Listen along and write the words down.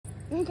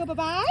Wanna go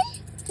bye-bye?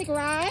 Take a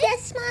ride?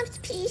 Yes, Mom,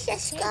 please,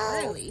 let's go.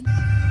 Early.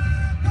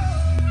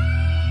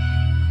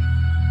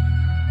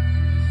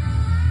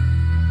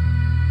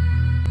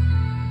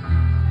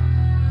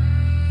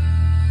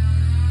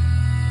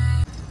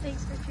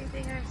 Thanks for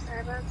choosing our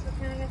Starbucks. What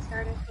can I get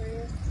started for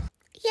you?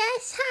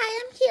 Yes,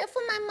 hi, I'm here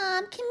for my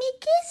mom. Can we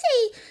get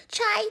a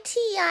chai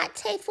tea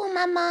latte for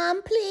my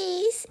mom,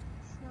 please?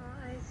 Small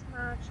ice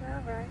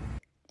matcha, right?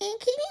 And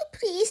can you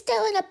please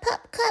throw in a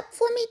pup cup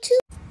for me, too?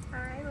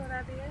 Alright, will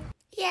that be it?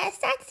 Yes,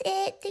 that's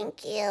it.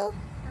 Thank you.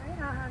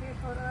 Alright, I'll have your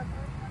total up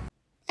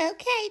there.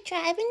 Okay,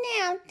 driving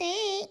now.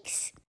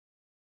 Thanks.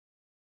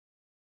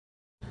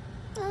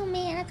 Oh,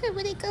 man, I could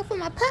really go for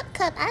my pup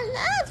cup. I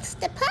love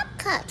the pup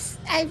cups.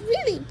 I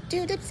really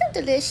do. They're so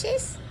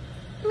delicious.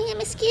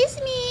 Ma'am,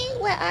 excuse me.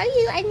 Where are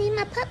you? I need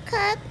my pup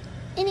cup.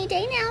 Any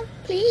day now,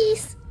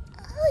 please.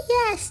 Oh,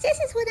 yes, this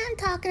is what I'm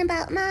talking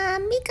about,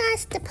 Mom. We got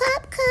the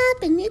pup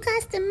cup, and you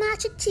got the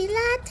matcha tea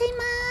latte,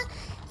 Ma.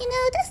 You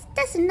know,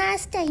 that's a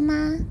nice day,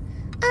 Ma.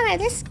 All right,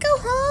 let's go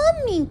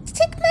home and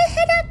stick my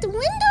head out the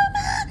window,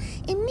 Ma,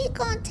 and me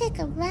gonna take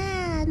a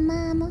ride,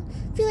 Mama.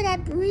 Feel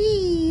that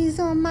breeze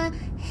on my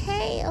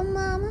hair,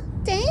 Mama.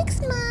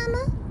 Thanks,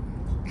 Mama.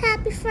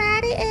 Happy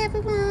Friday,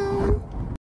 everyone.